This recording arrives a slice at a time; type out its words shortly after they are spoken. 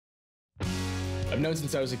I've known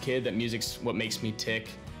since I was a kid that music's what makes me tick.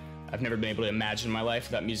 I've never been able to imagine my life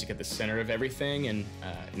without music at the center of everything, and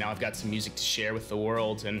now I've got some music to share with the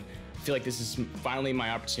world, and I feel like this is finally my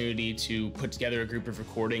opportunity to put together a group of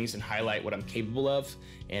recordings and highlight what I'm capable of,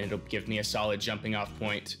 and it'll give me a solid jumping off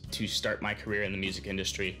point to start my career in the music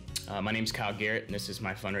industry. My name's Garrett, and this is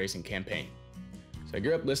my fundraising campaign. So I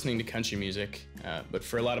grew up listening to country music, but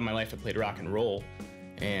for a lot of my life I played rock and roll,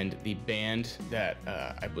 and the band that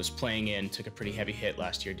I was playing in took a pretty heavy hit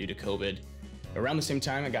last year due to COVID. Around the same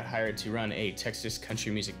time, I got hired to run a Texas country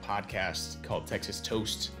music podcast called Texas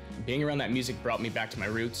Toast. Being around that music brought me back to my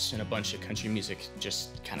roots, and a bunch of country music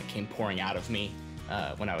just kind of came pouring out of me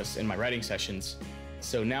when I was in my writing sessions.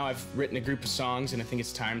 So now I've written a group of songs, and I think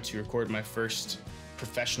it's time to record my first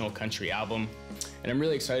professional country album. And I'm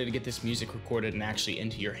really excited to get this music recorded and actually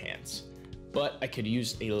into your hands. But I could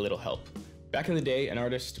use a little help. Back in the day, an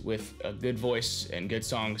artist with a good voice and good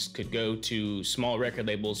songs could go to small record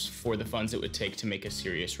labels for the funds it would take to make a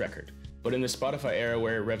serious record. But in the Spotify era,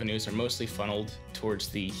 where revenues are mostly funneled towards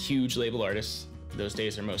the huge label artists, those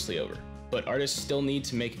days are mostly over. But artists still need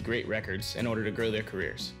to make great records in order to grow their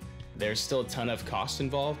careers. There's still a ton of cost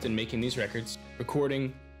involved in making these records.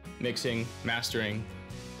 Recording, mixing, mastering,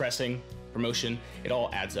 pressing, promotion, it all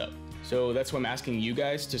adds up. So that's why I'm asking you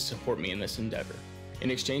guys to support me in this endeavor. In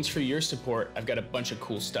exchange for your support, I've got a bunch of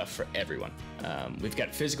cool stuff for everyone. We've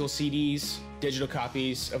got physical CDs, digital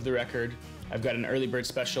copies of the record. I've got an early bird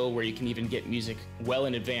special where you can even get music well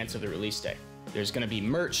in advance of the release day. There's gonna be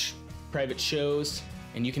merch, private shows,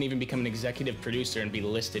 and you can even become an executive producer and be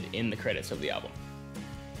listed in the credits of the album.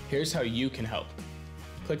 Here's how you can help.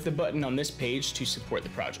 Click the button on this page to support the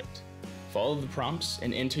project. Follow the prompts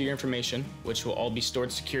and enter your information, which will all be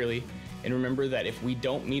stored securely. And remember that if we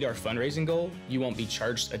don't meet our fundraising goal, you won't be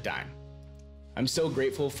charged a dime. I'm so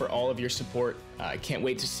grateful for all of your support. I can't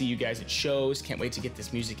wait to see you guys at shows, can't wait to get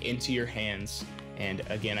this music into your hands. And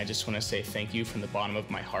again, I just want to say thank you from the bottom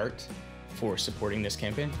of my heart for supporting this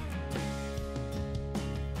campaign.